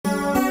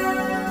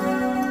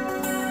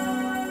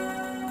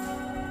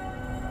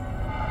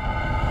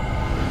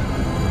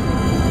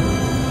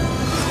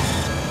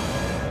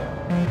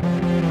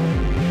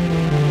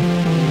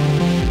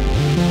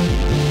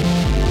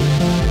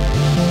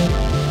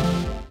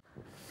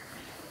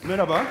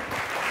Merhaba.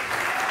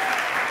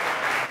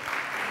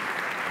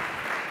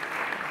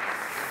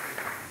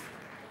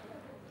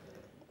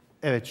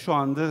 Evet, şu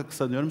anda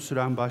sanıyorum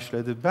süren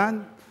başladı.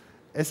 Ben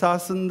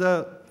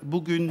esasında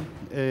bugün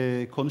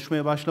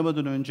konuşmaya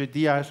başlamadan önce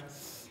diğer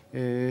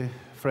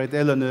Fred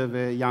Allen'ı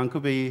ve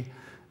Yankı Bey'i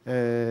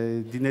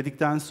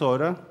dinledikten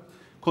sonra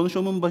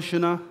konuşmamın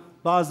başına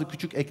bazı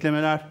küçük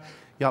eklemeler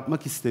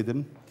yapmak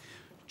istedim.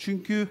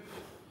 Çünkü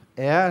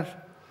eğer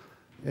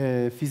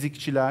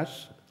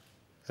fizikçiler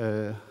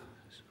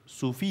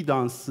Sufi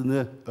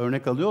dansını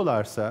örnek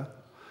alıyorlarsa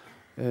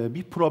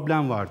bir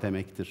problem var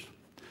demektir.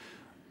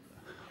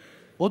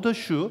 O da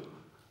şu,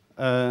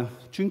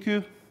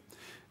 çünkü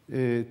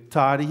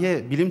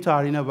bilim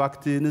tarihine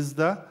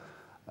baktığınızda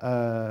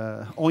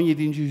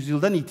 17.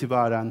 yüzyıldan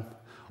itibaren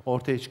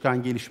ortaya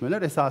çıkan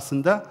gelişmeler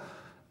esasında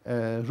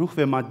ruh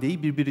ve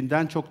maddeyi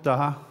birbirinden çok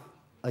daha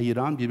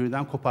ayıran,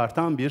 birbirinden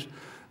kopartan bir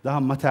daha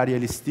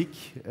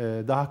materyalistik,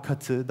 daha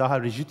katı,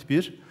 daha rigid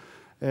bir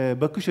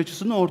bakış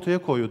açısını ortaya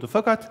koyuyordu.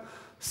 Fakat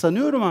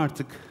sanıyorum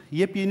artık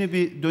yepyeni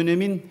bir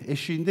dönemin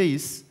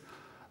eşiğindeyiz.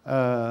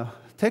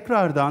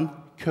 Tekrardan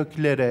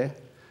köklere,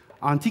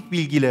 antik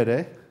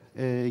bilgilere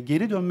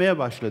geri dönmeye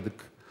başladık.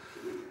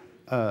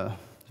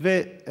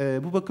 Ve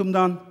bu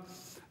bakımdan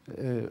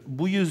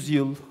bu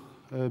yüzyıl,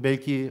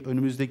 belki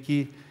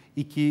önümüzdeki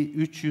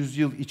 2-3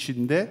 yüzyıl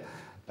içinde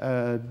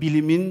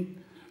bilimin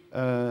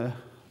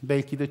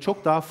belki de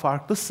çok daha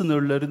farklı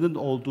sınırlarının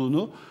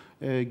olduğunu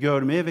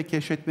görmeye ve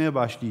keşfetmeye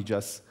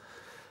başlayacağız.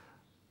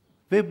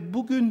 Ve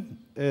bugün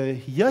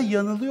ya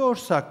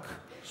yanılıyorsak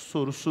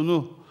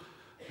sorusunu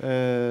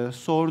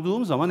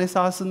sorduğum zaman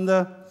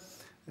esasında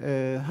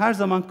her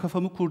zaman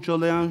kafamı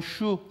kurcalayan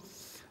şu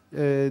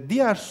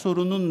diğer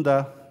sorunun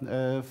da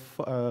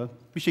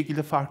bir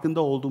şekilde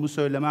farkında olduğumu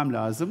söylemem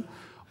lazım.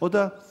 O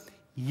da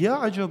ya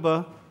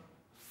acaba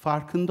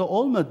farkında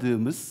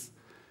olmadığımız,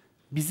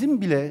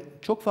 bizim bile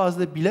çok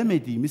fazla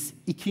bilemediğimiz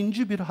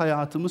ikinci bir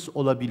hayatımız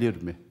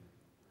olabilir mi?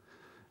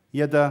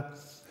 Ya da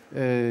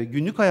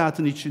günlük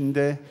hayatın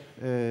içinde,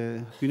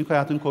 günlük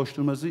hayatın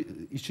koşturması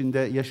içinde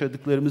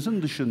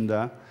yaşadıklarımızın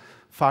dışında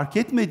fark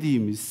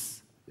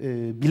etmediğimiz,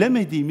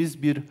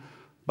 bilemediğimiz bir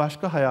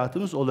başka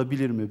hayatımız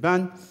olabilir mi?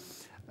 Ben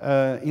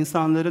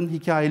insanların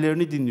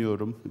hikayelerini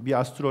dinliyorum. Bir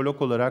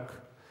astrolog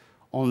olarak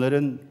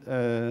onların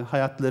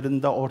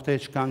hayatlarında ortaya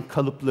çıkan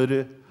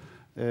kalıpları,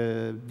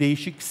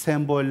 değişik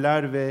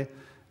semboller ve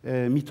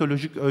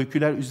mitolojik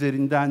öyküler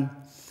üzerinden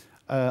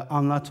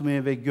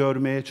anlatmaya ve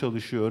görmeye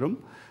çalışıyorum.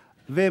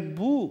 Ve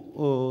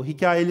bu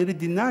hikayeleri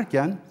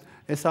dinlerken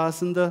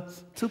esasında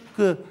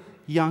tıpkı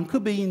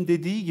Yankı Bey'in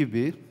dediği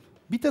gibi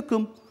bir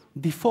takım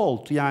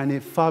default, yani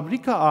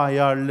fabrika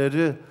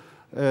ayarları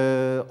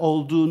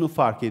olduğunu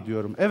fark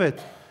ediyorum. Evet,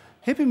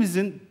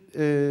 hepimizin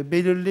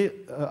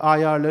belirli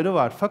ayarları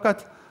var.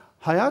 Fakat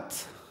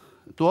hayat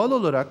doğal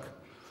olarak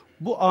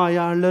bu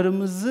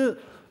ayarlarımızı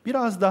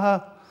biraz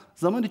daha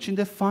zaman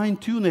içinde fine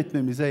tune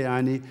etmemize,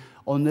 yani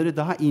onları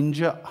daha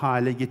ince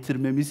hale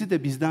getirmemizi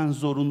de bizden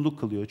zorunlu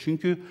kılıyor.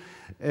 Çünkü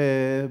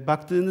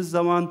baktığınız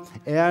zaman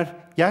eğer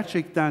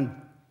gerçekten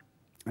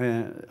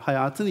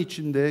hayatın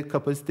içinde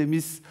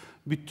kapasitemiz,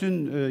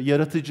 bütün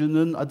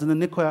yaratıcının adını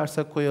ne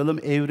koyarsak koyalım,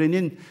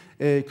 evrenin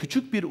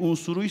küçük bir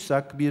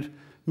unsuruysak, bir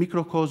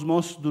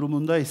mikrokozmos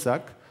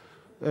durumundaysak,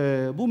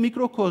 bu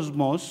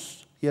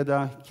mikrokozmos ya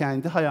da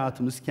kendi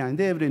hayatımız,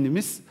 kendi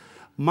evrenimiz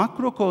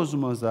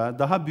makrokozmoza,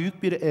 daha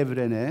büyük bir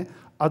evrene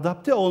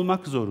adapte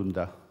olmak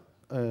zorunda.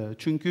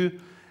 Çünkü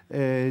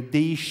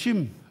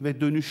değişim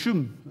ve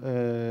dönüşüm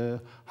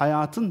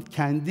hayatın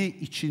kendi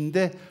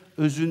içinde,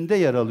 özünde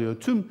yer alıyor.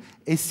 Tüm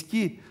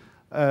eski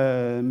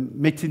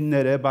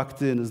metinlere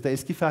baktığınızda,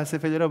 eski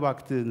felsefelere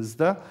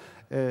baktığınızda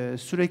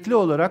sürekli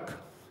olarak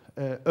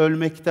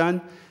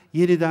ölmekten,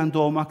 yeniden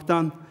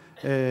doğmaktan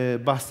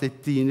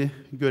bahsettiğini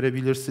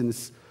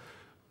görebilirsiniz.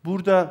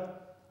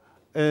 Burada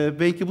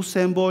belki bu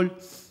sembol,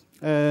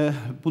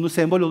 bunu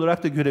sembol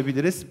olarak da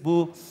görebiliriz.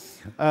 Bu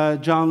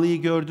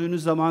canlıyı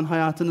gördüğünüz zaman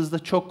hayatınızda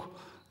çok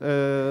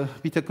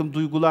bir takım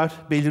duygular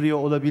beliriyor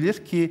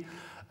olabilir ki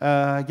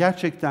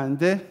gerçekten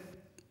de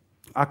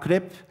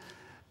akrep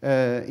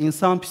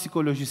insan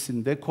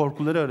psikolojisinde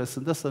korkuları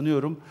arasında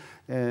sanıyorum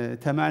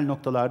temel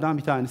noktalardan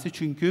bir tanesi.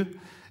 Çünkü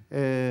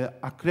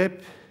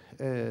akrep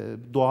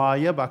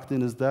doğaya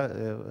baktığınızda,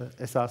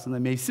 esasında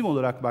mevsim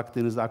olarak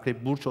baktığınızda,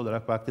 akrep burç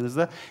olarak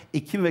baktığınızda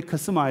Ekim ve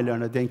Kasım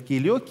aylarına denk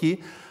geliyor ki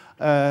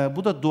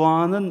bu da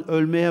doğanın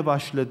ölmeye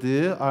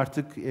başladığı,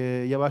 artık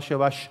yavaş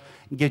yavaş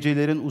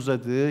gecelerin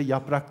uzadığı,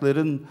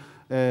 yaprakların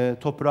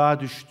toprağa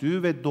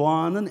düştüğü ve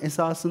doğanın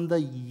esasında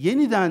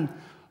yeniden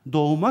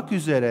doğmak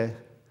üzere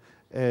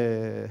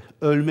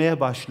ölmeye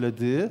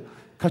başladığı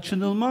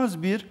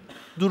kaçınılmaz bir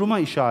duruma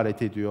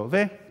işaret ediyor.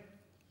 Ve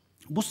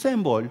bu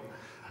sembol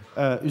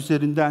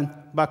üzerinden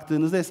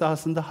baktığınızda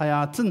esasında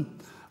hayatın,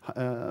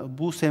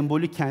 bu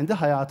sembolü kendi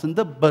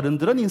hayatında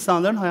barındıran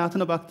insanların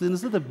hayatına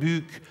baktığınızda da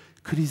büyük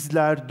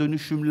krizler,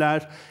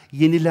 dönüşümler,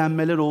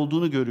 yenilenmeler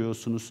olduğunu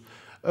görüyorsunuz.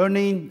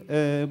 Örneğin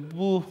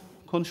bu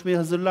konuşmayı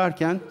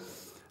hazırlarken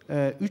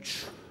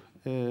 3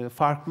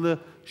 farklı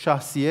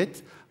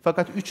şahsiyet,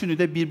 fakat üçünü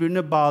de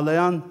birbirine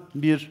bağlayan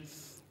bir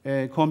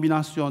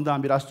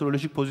kombinasyondan, bir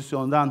astrolojik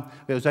pozisyondan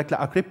ve özellikle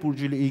Akrep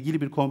Burcu ile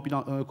ilgili bir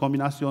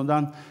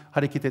kombinasyondan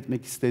hareket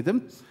etmek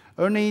istedim.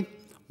 Örneğin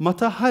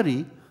Mata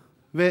Hari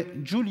ve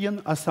Julian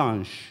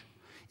Assange.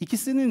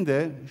 İkisinin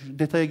de,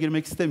 detaya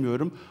girmek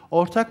istemiyorum,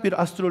 ortak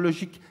bir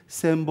astrolojik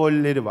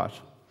sembolleri var.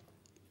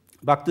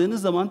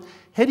 Baktığınız zaman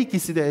her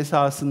ikisi de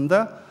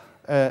esasında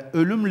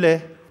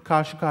ölümle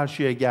karşı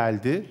karşıya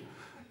geldi.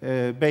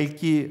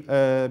 Belki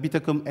bir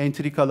takım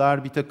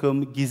entrikalar, bir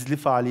takım gizli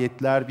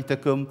faaliyetler, bir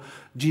takım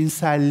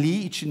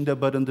cinselliği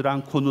içinde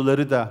barındıran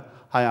konuları da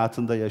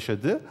hayatında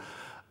yaşadı.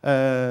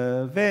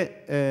 Ve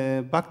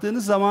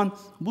baktığınız zaman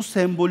bu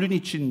sembolün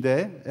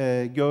içinde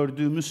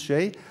gördüğümüz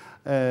şey,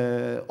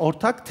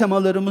 ortak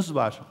temalarımız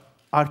var,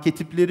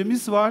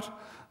 arketiplerimiz var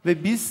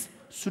ve biz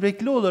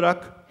sürekli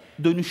olarak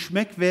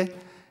dönüşmek ve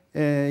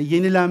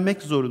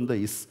yenilenmek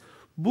zorundayız.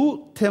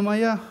 Bu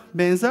temaya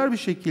benzer bir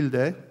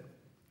şekilde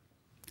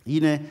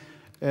yine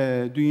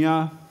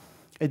dünya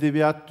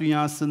edebiyat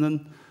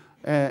dünyasının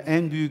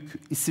en büyük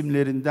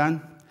isimlerinden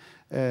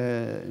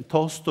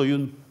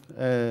Tolstoy'un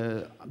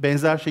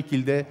benzer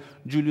şekilde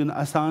Julian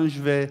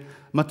Assange ve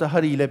Mata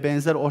Hari ile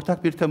benzer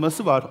ortak bir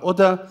teması var. O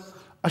da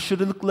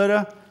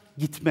aşırılıklara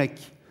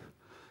gitmek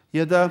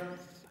ya da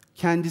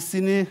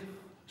kendisini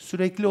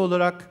sürekli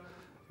olarak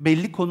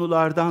belli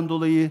konulardan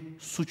dolayı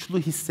suçlu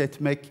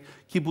hissetmek,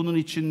 ki bunun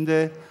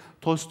içinde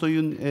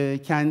Tolstoy'un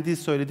kendi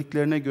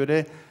söylediklerine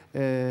göre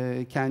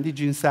kendi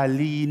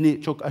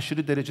cinselliğini çok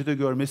aşırı derecede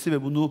görmesi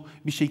ve bunu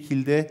bir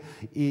şekilde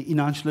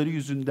inançları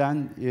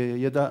yüzünden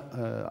ya da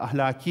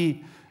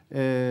ahlaki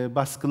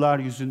baskılar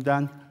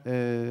yüzünden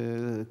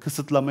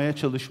kısıtlamaya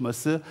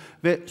çalışması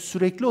ve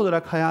sürekli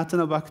olarak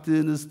hayatına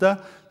baktığınızda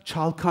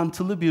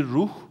çalkantılı bir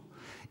ruh,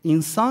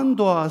 insan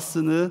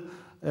doğasını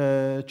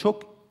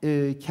çok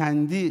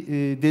kendi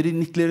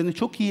derinliklerini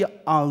çok iyi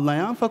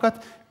anlayan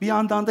fakat bir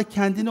yandan da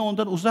kendini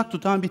ondan uzak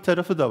tutan bir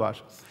tarafı da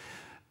var.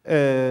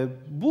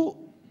 Bu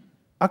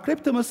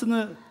akrep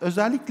temasını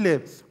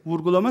özellikle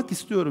vurgulamak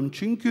istiyorum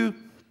çünkü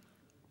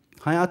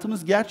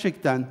hayatımız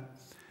gerçekten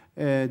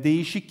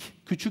değişik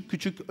küçük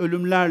küçük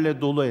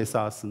ölümlerle dolu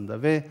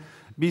esasında ve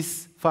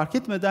biz fark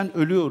etmeden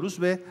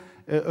ölüyoruz ve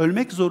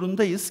ölmek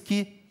zorundayız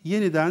ki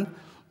yeniden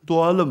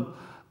doğalım.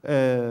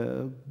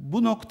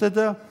 Bu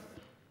noktada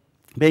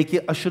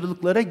belki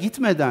aşırılıklara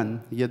gitmeden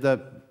ya da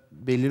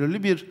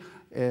belirli bir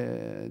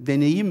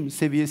deneyim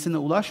seviyesine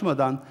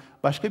ulaşmadan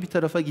başka bir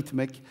tarafa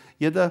gitmek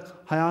ya da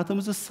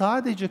hayatımızı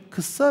sadece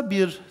kısa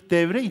bir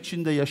devre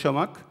içinde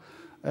yaşamak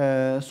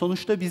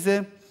sonuçta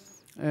bize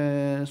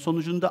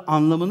sonucunda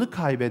anlamını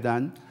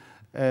kaybeden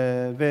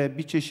ve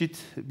bir çeşit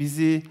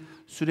bizi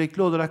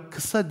sürekli olarak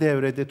kısa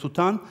devrede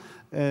tutan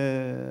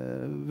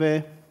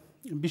ve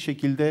bir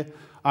şekilde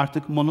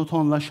artık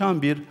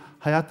monotonlaşan bir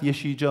hayat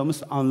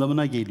yaşayacağımız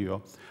anlamına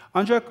geliyor.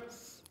 Ancak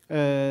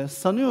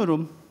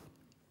sanıyorum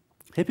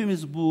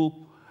hepimiz bu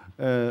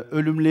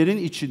ölümlerin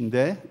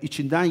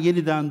içinden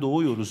yeniden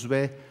doğuyoruz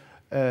ve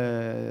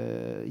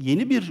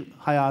yeni bir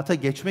hayata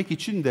geçmek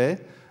için de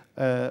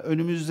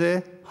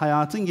önümüzde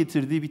hayatın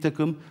getirdiği bir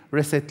takım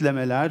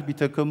resetlemeler, bir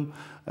takım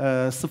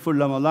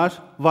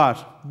sıfırlamalar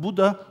var. Bu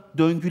da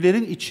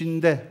döngülerin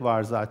içinde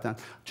var zaten.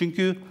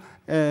 Çünkü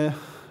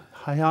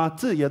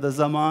hayatı ya da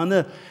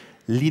zamanı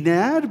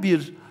lineer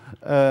bir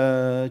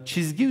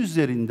çizgi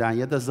üzerinden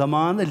ya da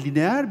zamanı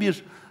lineer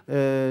bir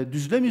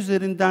düzlem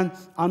üzerinden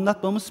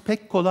anlatmamız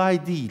pek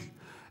kolay değil.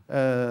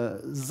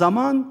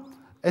 Zaman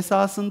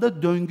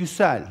esasında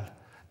döngüsel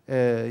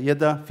ya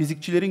da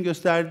fizikçilerin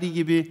gösterdiği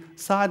gibi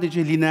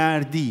sadece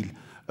lineer değil.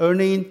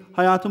 Örneğin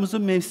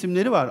hayatımızın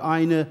mevsimleri var,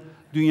 aynı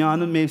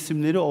dünyanın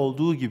mevsimleri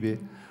olduğu gibi.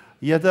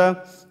 Ya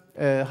da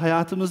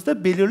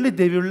hayatımızda belirli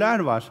devirler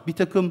var. Bir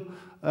takım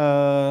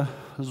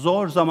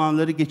zor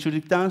zamanları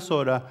geçirdikten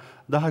sonra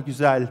daha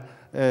güzel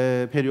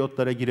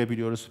periyotlara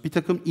girebiliyoruz. Bir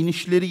takım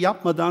inişleri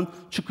yapmadan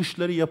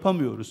çıkışları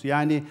yapamıyoruz.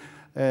 Yani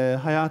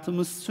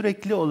hayatımız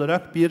sürekli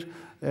olarak bir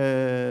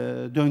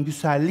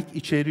döngüsellik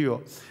içeriyor.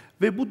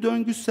 Ve bu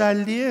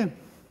döngüselliğe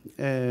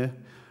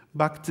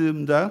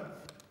baktığımda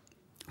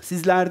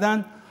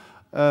sizlerden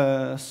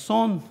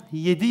son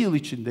 7 yıl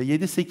içinde,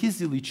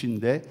 7-8 yıl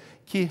içinde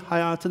ki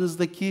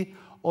hayatınızdaki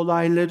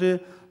olayları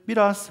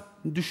biraz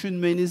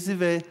düşünmenizi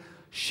ve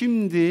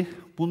şimdi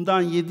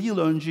bundan 7 yıl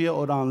önceye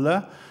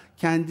oranla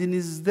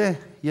kendinizde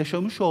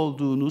yaşamış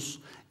olduğunuz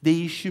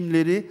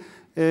değişimleri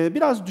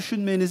biraz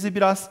düşünmenizi,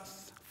 biraz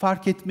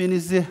fark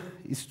etmenizi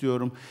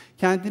istiyorum.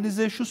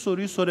 Kendinize şu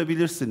soruyu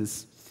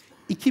sorabilirsiniz.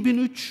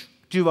 2003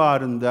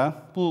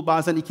 civarında, bu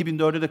bazen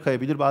 2004'e de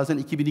kayabilir, bazen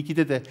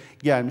 2002'de de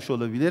gelmiş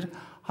olabilir.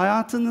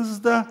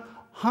 Hayatınızda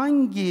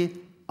hangi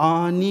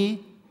ani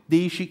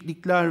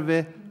değişiklikler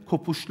ve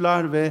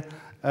kopuşlar ve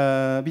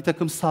bir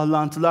takım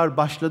sallantılar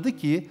başladı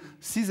ki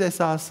siz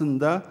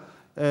esasında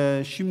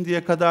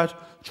şimdiye kadar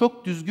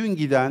çok düzgün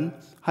giden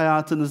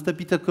hayatınızda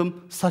bir takım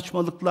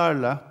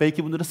saçmalıklarla,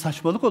 belki bunları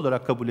saçmalık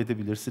olarak kabul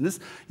edebilirsiniz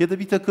ya da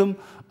bir takım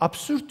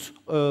absürt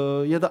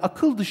ya da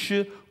akıl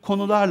dışı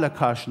konularla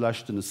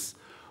karşılaştınız.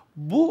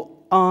 Bu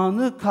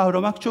anı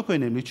kavramak çok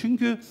önemli.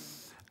 Çünkü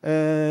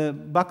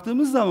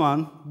baktığımız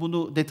zaman,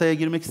 bunu detaya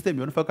girmek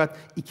istemiyorum fakat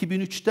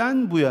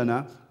 2003'ten bu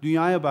yana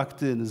dünyaya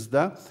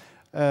baktığınızda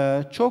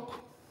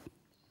çok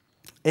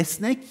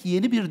esnek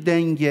yeni bir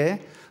denge,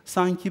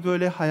 sanki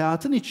böyle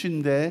hayatın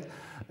içinde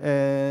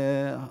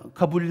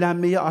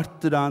kabullenmeyi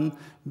arttıran,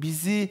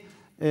 bizi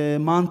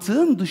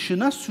mantığın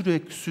dışına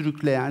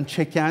sürükleyen,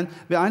 çeken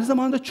ve aynı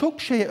zamanda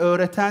çok şey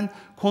öğreten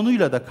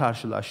konuyla da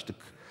karşılaştık.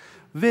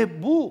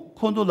 Ve bu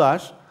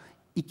konular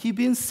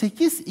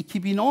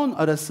 2008-2010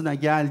 arasına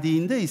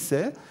geldiğinde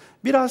ise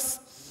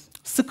biraz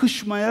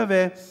sıkışmaya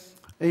ve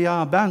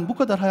ya ben bu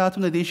kadar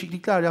hayatımda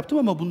değişiklikler yaptım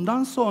ama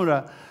bundan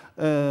sonra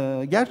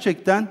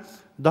gerçekten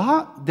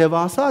daha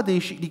devasa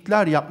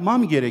değişiklikler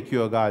yapmam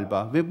gerekiyor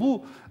galiba. Ve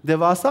bu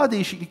devasa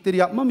değişiklikleri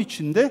yapmam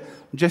için de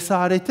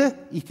cesarete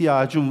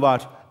ihtiyacım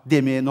var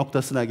demeye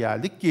noktasına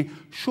geldik ki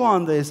şu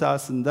anda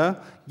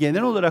esasında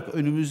genel olarak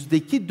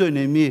önümüzdeki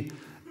dönemi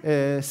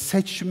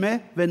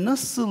seçme ve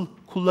nasıl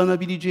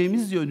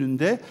kullanabileceğimiz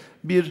yönünde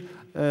bir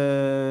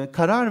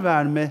karar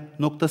verme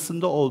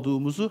noktasında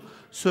olduğumuzu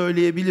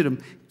söyleyebilirim.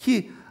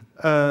 Ki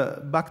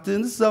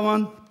baktığınız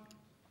zaman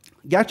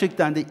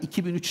gerçekten de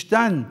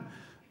 2003'ten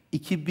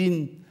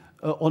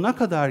 2010'a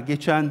kadar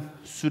geçen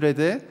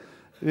sürede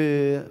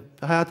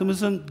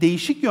hayatımızın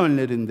değişik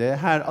yönlerinde,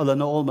 her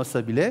alanı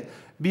olmasa bile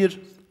bir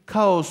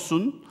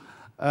kaosun,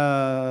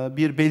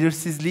 bir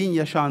belirsizliğin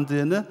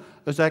yaşandığını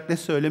özellikle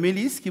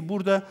söylemeliyiz ki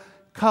burada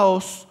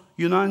kaos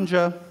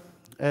Yunanca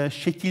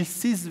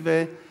şekilsiz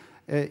ve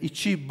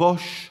içi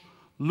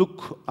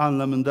boşluk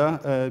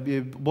anlamında,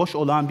 boş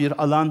olan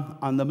bir alan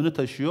anlamını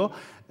taşıyor.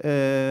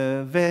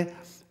 Ve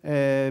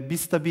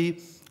biz tabii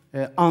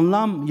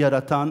anlam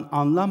yaratan,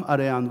 anlam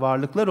arayan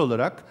varlıklar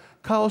olarak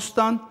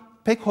kaostan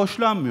pek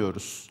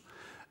hoşlanmıyoruz.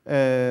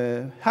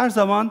 Her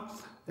zaman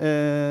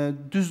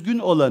düzgün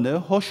olanı,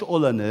 hoş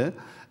olanı,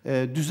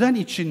 düzen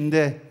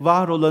içinde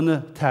var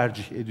olanı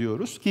tercih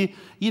ediyoruz ki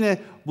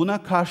yine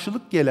buna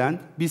karşılık gelen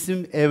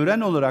bizim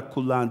evren olarak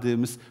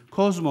kullandığımız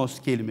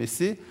kozmos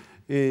kelimesi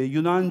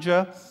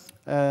Yunanca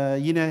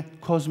yine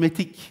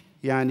kozmetik,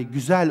 yani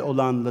güzel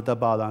olanla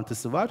da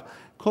bağlantısı var.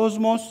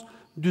 Kozmos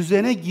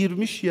düzene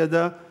girmiş ya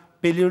da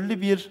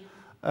belirli bir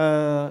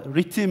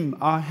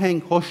ritim,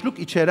 ahenk, hoşluk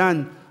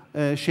içeren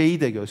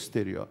şeyi de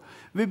gösteriyor.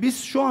 Ve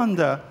biz şu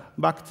anda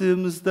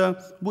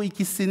baktığımızda bu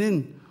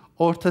ikisinin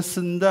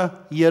ortasında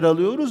yer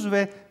alıyoruz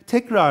ve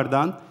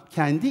tekrardan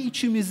kendi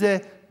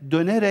içimize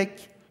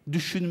dönerek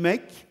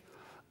düşünmek,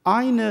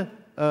 aynı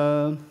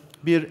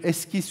bir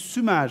eski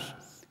Sümer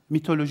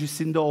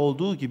mitolojisinde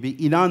olduğu gibi,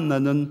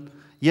 İnanna'nın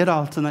yer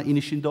altına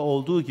inişinde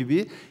olduğu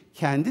gibi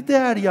kendi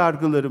değer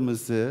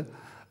yargılarımızı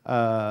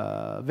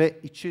ve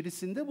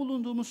içerisinde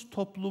bulunduğumuz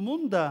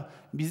toplumun da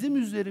bizim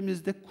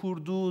üzerimizde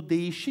kurduğu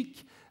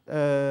değişik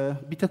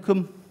bir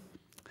takım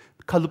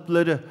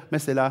kalıpları,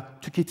 mesela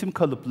tüketim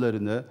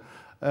kalıplarını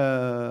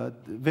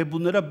ve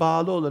bunlara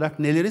bağlı olarak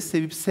neleri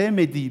sevip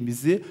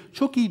sevmediğimizi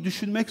çok iyi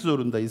düşünmek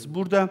zorundayız.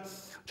 Burada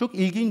çok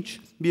ilginç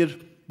bir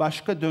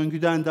başka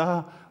döngüden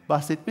daha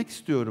bahsetmek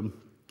istiyorum.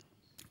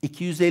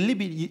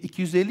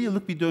 250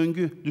 yıllık bir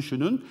döngü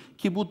düşünün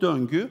ki bu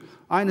döngü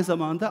aynı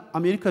zamanda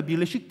Amerika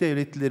Birleşik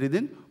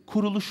Devletleri'nin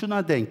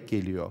kuruluşuna denk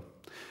geliyor.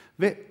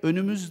 Ve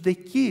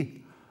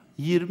önümüzdeki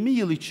 20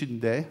 yıl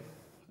içinde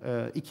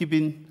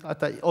 2000,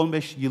 hatta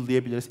 15 yıl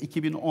diyebiliriz,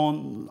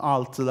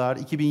 2016'lar,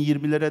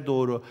 2020'lere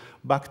doğru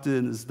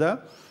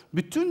baktığınızda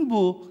bütün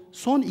bu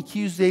son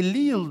 250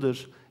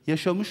 yıldır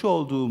yaşamış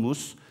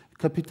olduğumuz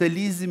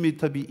kapitalizmi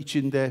tabii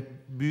içinde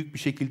büyük bir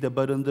şekilde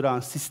barındıran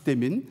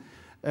sistemin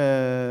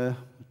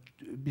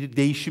bir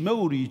değişime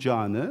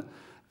uğrayacağını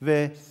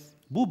ve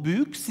bu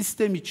büyük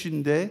sistem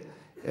içinde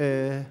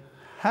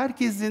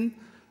herkesin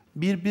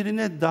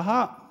birbirine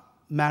daha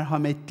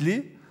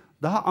merhametli,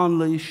 daha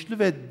anlayışlı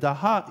ve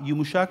daha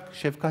yumuşak,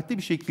 şefkatli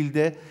bir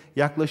şekilde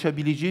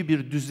yaklaşabileceği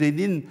bir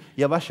düzenin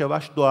yavaş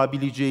yavaş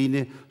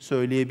doğabileceğini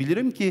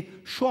söyleyebilirim ki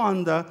şu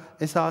anda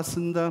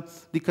esasında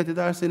dikkat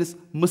ederseniz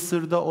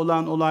Mısır'da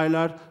olan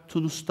olaylar,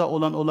 Tunus'ta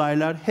olan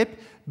olaylar hep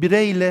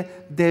bireyle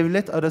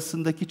devlet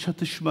arasındaki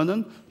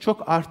çatışmanın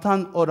çok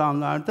artan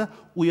oranlarda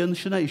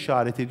uyanışına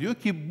işaret ediyor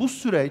ki bu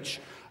süreç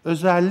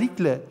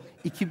özellikle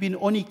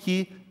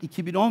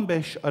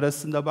 2012-2015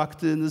 arasında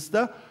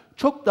baktığınızda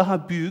çok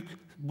daha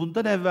büyük.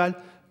 Bundan evvel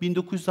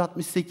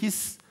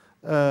 1968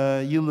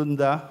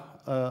 yılında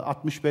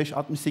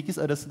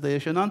 65-68 arasında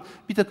yaşanan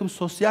bir takım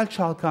sosyal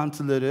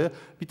çalkantıları,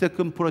 bir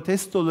takım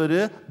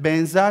protestoları,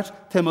 benzer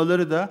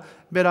temaları da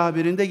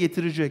beraberinde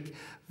getirecek.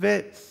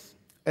 Ve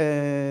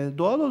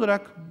doğal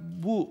olarak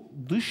bu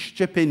dış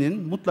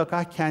cephenin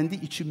mutlaka kendi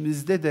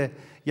içimizde de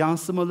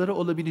yansımaları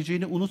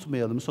olabileceğini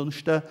unutmayalım.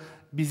 Sonuçta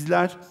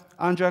bizler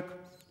ancak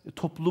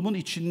toplumun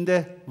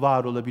içinde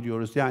var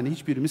olabiliyoruz. Yani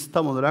hiçbirimiz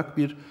tam olarak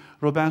bir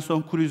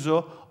Robinson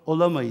Crusoe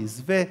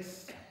olamayız. Ve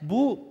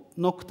bu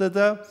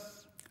noktada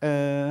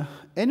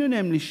en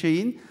önemli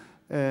şeyin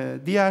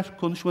diğer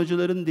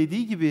konuşmacıların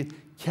dediği gibi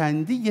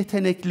kendi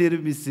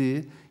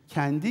yeteneklerimizi,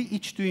 kendi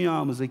iç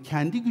dünyamızı,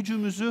 kendi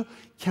gücümüzü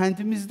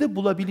kendimizde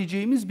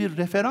bulabileceğimiz bir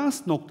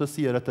referans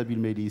noktası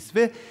yaratabilmeliyiz.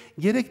 Ve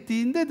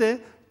gerektiğinde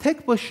de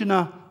tek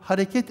başına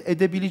hareket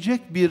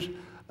edebilecek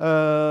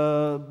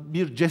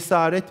bir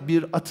cesaret,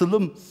 bir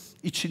atılım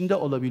içinde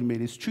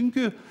olabilmeliyiz.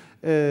 Çünkü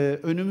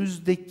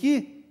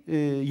önümüzdeki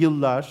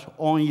yıllar,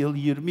 10 yıl,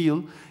 20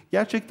 yıl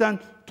gerçekten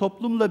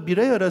toplumla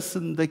birey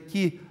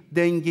arasındaki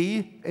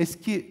dengeyi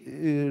eski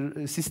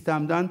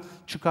sistemden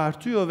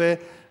çıkartıyor ve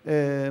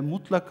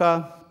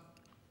mutlaka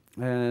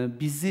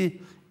bizi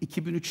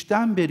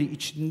 2003'ten beri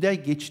içinde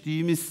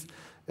geçtiğimiz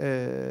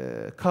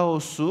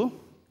kaosu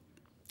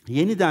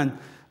yeniden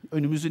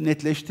önümüzü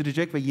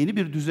netleştirecek ve yeni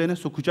bir düzene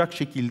sokacak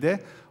şekilde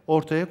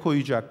ortaya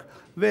koyacak.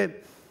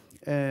 Ve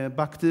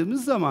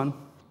baktığımız zaman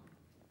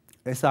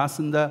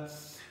esasında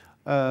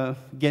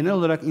genel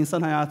olarak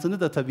insan hayatını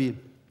da tabii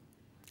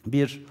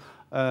bir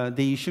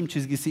değişim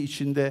çizgisi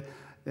içinde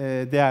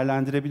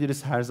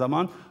değerlendirebiliriz her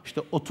zaman.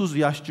 İşte 30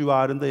 yaş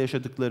civarında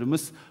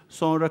yaşadıklarımız,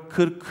 sonra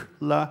 40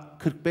 ile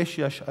 45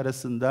 yaş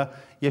arasında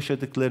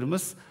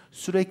yaşadıklarımız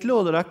sürekli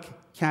olarak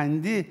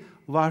kendi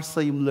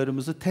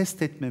varsayımlarımızı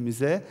test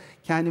etmemize,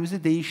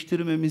 kendimizi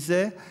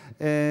değiştirmemize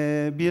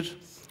bir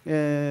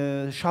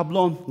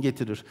şablon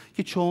getirir.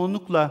 Ki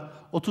çoğunlukla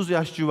 30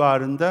 yaş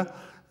civarında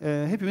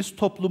hepimiz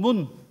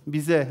toplumun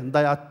bize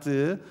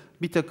dayattığı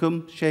bir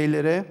takım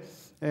şeylere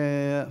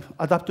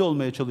adapte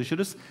olmaya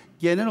çalışırız.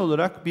 Genel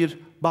olarak bir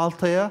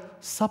baltaya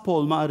sap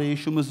olma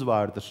arayışımız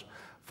vardır.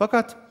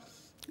 Fakat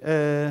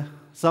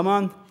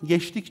zaman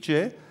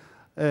geçtikçe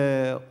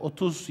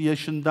 30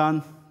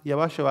 yaşından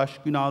yavaş yavaş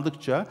gün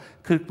aldıkça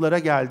 40'lara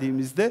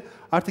geldiğimizde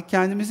artık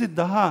kendimizi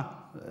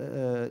daha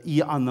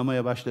iyi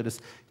anlamaya başlarız.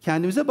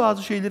 Kendimize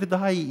bazı şeyleri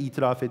daha iyi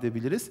itiraf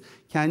edebiliriz.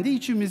 Kendi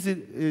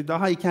içimizi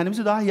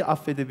kendimizi daha iyi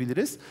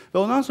affedebiliriz. Ve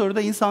ondan sonra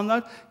da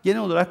insanlar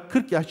genel olarak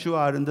 40 yaş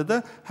civarında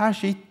da her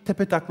şeyi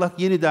tepetaklak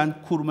yeniden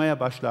kurmaya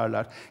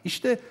başlarlar.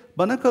 İşte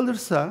bana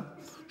kalırsa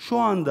şu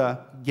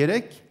anda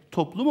gerek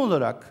toplum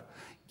olarak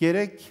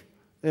gerek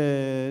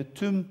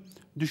tüm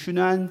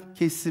düşünen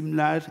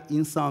kesimler,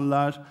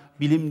 insanlar,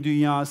 bilim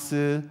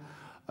dünyası,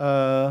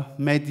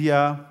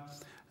 medya,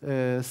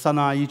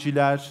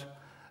 sanayiciler,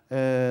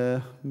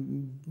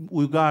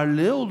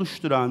 uygarlığı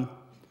oluşturan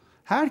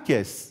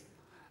herkes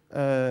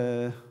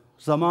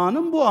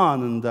zamanın bu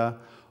anında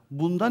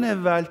bundan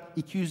evvel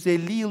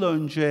 250 yıl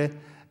önce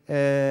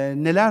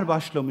neler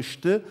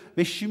başlamıştı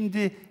ve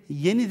şimdi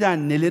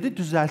yeniden neleri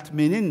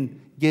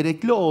düzeltmenin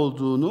gerekli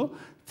olduğunu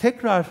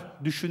tekrar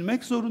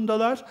düşünmek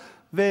zorundalar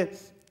ve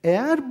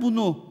eğer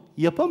bunu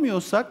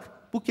yapamıyorsak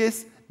bu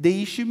kez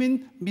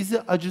değişimin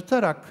bizi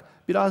acıtarak,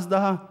 biraz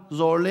daha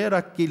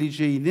zorlayarak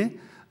geleceğini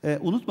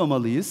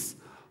unutmamalıyız.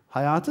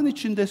 Hayatın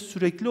içinde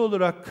sürekli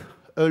olarak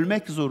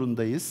ölmek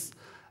zorundayız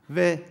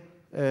ve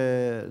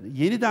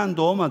yeniden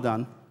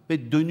doğmadan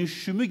ve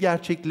dönüşümü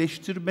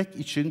gerçekleştirmek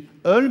için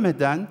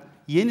ölmeden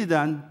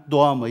yeniden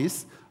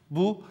doğamayız.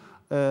 Bu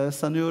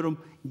sanıyorum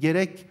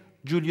gerek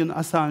Julian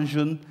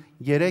Assange'ın,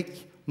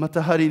 gerek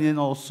Mata Hari'nin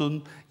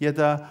olsun ya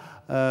da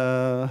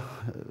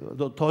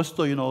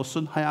Tolstoy'un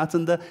olsun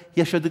hayatında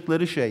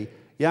yaşadıkları şey.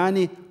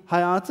 Yani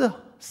hayatı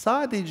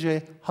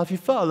sadece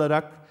hafife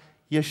alarak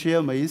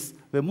yaşayamayız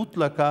ve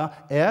mutlaka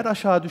eğer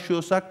aşağı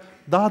düşüyorsak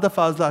daha da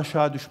fazla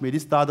aşağı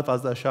düşmeliyiz, daha da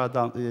fazla aşağı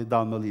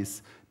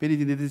dalmalıyız. Beni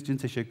dinlediğiniz için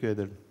teşekkür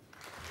ederim.